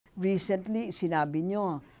recently, sinabi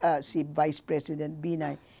nyo, si Vice President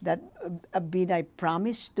Binay, that Binay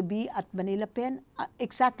promised to be at Manila Pen.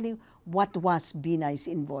 Exactly what was Binay's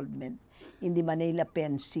involvement in the Manila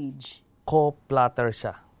Pen siege? Co-platter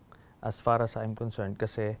siya, as far as I'm concerned.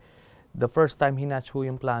 Kasi the first time hinatch ho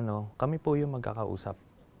yung plano, kami po yung magkakausap.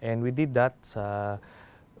 And we did that sa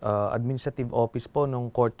administrative office po nung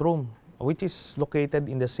courtroom, which is located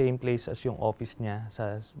in the same place as yung office niya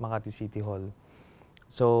sa Makati City Hall.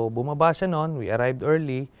 So, bumaba siya noon, we arrived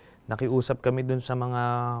early, nakiusap kami dun sa mga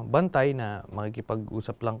bantay na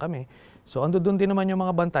makikipag-usap lang kami. So, ando dun din naman yung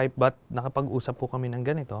mga bantay, but nakapag-usap po kami ng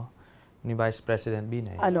ganito ni Vice President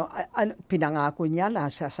Binay. Pinangako niya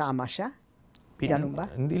na sasama siya? Ganun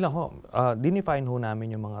ba? Hindi lang ho. Dinefine ho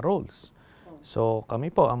namin yung mga roles. So,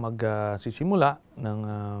 kami po ang magsisimula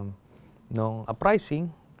ng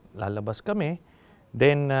uprising, lalabas kami.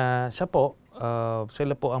 Then,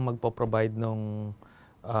 sila po ang magpo-provide ng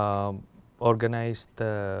organized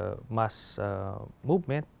mass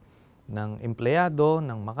movement ng empleyado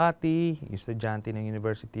ng Makati, estudyante ng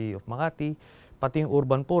University of Makati, pati yung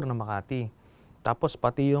urban poor ng Makati. Tapos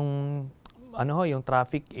pati yung yung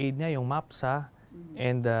traffic aid niya, yung MAPSA,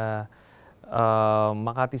 and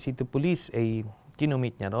Makati City Police ay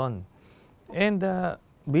kinumit niya ron. And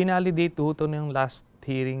binalidate ho ito ng last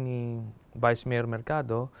hearing ni Vice Mayor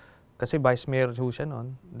Mercado, kasi Vice Mayor ho siya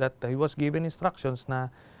noon, that he was given instructions na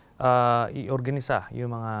i-organisa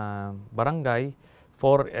yung mga barangay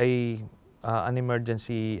for an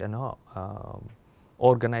emergency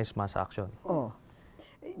organized mass action. Oh.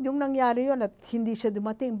 Nung nangyari yun at hindi siya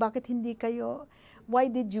dumating, bakit hindi kayo, why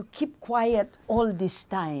did you keep quiet all this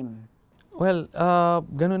time? Well,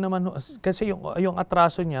 ganun naman, kasi yung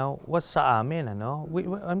atraso niya was sa amin,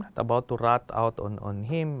 I'm not about to rat out on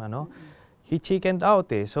him, He chickened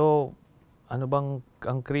out eh. So, ano bang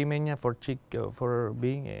ang krimen niya for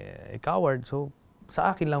being a coward? So,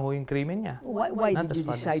 sa akin lang ho yung krimen niya. Why did you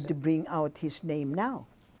decide to bring out his name now?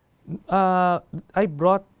 I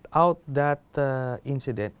brought out that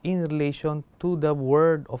incident in relation to the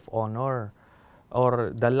word of honor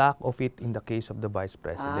or the lack of it in the case of the Vice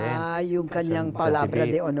President. Yung kanyang palabra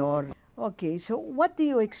de honor. Okay, so what do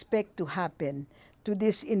you expect to happen to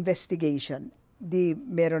this investigation?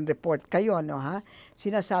 Meron report kayo,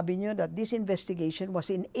 Sinasabi nyo that this investigation was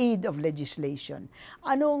in aid of legislation.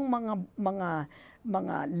 Anong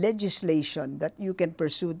mga legislation that you can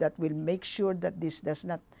pursue that will make sure that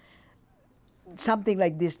something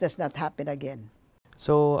like this does not happen again?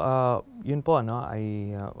 So, yun po,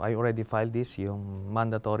 I already filed this, yung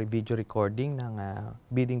mandatory video recording ng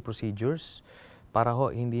bidding procedures para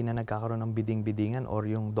hindi na nagkakaroon ng bidding-biddingan or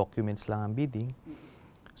yung documents lang ang bidding.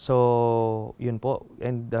 So, yun po.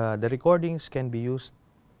 And the recordings can be used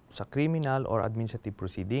sa criminal or administrative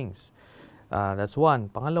proceedings. That's one.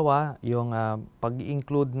 Pangalawa, yung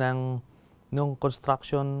pag-include nung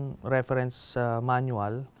construction reference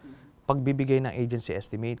manual, pagbibigay ng agency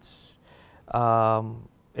estimates.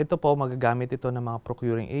 Ito po, magagamit ito ng mga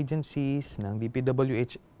procuring agencies, ng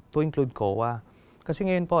DPWH, to include COA. Kasi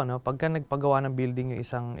ngayon po, pagka nagpagawa ng building yung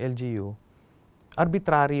isang LGU,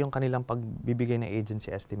 arbitrary yung kanilang pagbibigay ng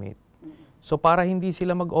agency estimate. So, para hindi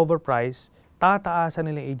sila mag-overprice,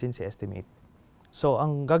 tataasan nila yung agency estimate. So,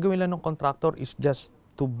 ang gagawin lang ng contractor is just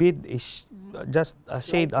to bid, is just a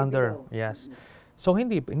shade under. Yes. So,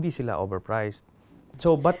 hindi sila overpriced.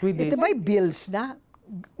 So, but with this... Ito ba'y bills na?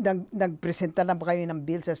 Nagpresenta na ba kayo ng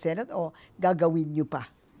bill sa Senate o gagawin nyo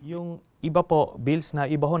pa? Yung iba po, bills na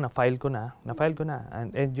iba ho, na-file ko na.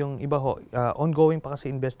 And yung iba ho, ongoing pa kasi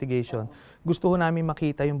investigation. Gusto ho namin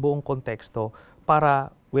makita yung buong konteksto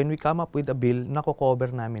para when we come up with a bill,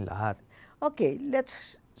 nako-cover namin lahat. Okay,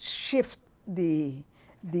 let's shift the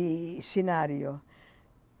scenario.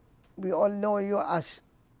 We all know you as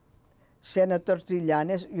Senator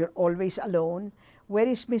Trillanes. You're always alone. Where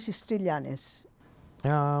is Mrs. Trillanes?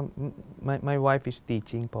 My wife is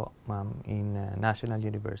teaching po, ma'am, in National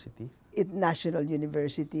University. At National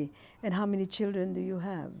University. And how many children do you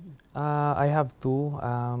have? I have two.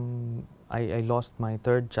 I lost my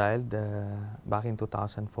third child back in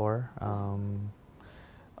 2004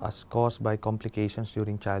 as caused by complications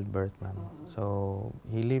during childbirth, ma'am. So,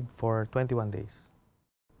 he lived for 21 days.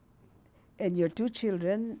 And your two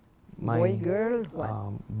children, boy, girl, what?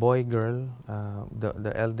 Boy, girl.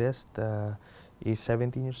 The eldest is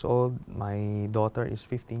 17 years old. My daughter is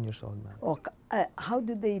 15 years old, ma'am. How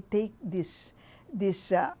do they take this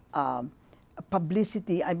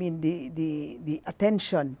publicity, I mean the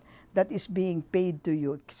attention that is being paid to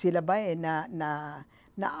you? Sila ba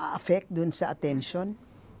na-affect dun sa attention?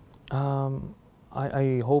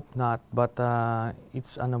 I hope not, but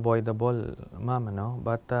it's unavoidable, ma'am, ano?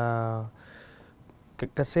 But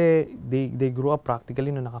kasi they grew up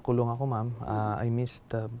practically nung nakakulong ako, ma'am. I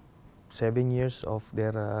missed 7 years of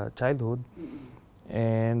their childhood,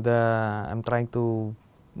 and I'm trying to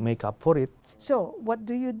make up for it. So, what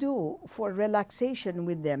do you do for relaxation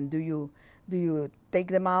with them? Do you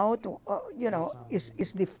take them out? You know, is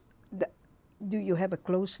the do you have a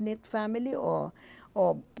close-knit family, or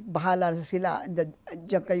bahala na sila,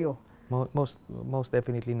 diyan kayo? Most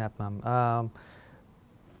definitely not, ma'am.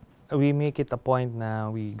 We make it a point na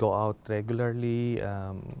we go out regularly,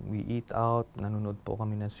 we eat out, nanonood po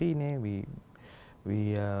kami ng sine, we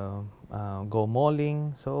go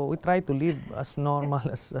malling. So we try to live as normal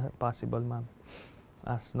as possible, ma'am.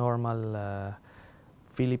 As normal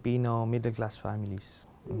Filipino middle-class families.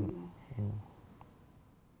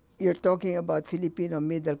 You're talking about Filipino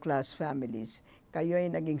middle-class families. Kayo ay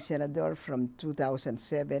naging senador from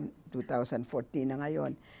 2007, 2014 na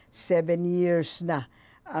ngayon. 7 years na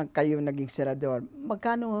ang kayo naging senador.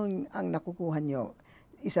 Magkano ang nakukuha nyo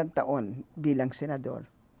isang taon bilang senador?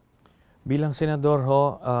 Bilang senador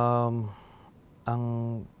ho, ang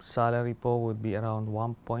salary po would be around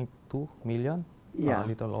 1.2 million. Yeah.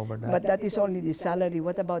 A little over that. But that is only the salary.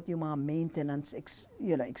 What about yung mga maintenance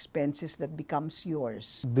expenses that becomes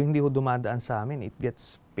yours? Hindi ho dumadaan sa amin. It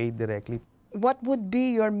gets paid directly. What would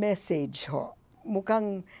be your message ho?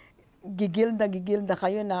 Mukhang gigil na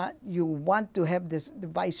kayo na you want to have the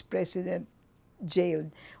Vice President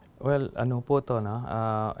jailed. Well, ano po to, no?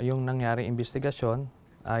 Yung nangyari investigasyon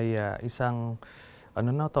ay isang,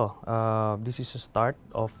 ano na to, this is a start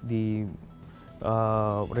of the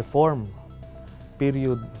reform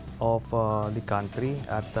period of the country.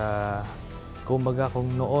 At kumbaga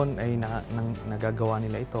kung noon ay nagagawa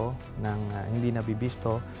nila ito ng hindi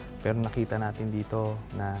nabibisto, pero nakita natin dito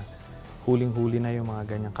na huling-huli na yung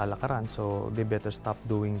mga ganyang kalakaran, so they better stop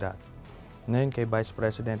doing that. Ngayon kay Vice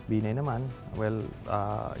President Binay naman, well,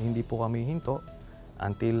 hindi po kami hinto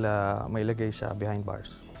until mailagay siya behind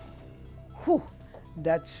bars. Whew,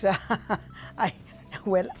 that's,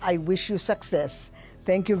 I wish you success.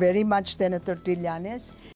 Thank you very much, Senator Trillanes.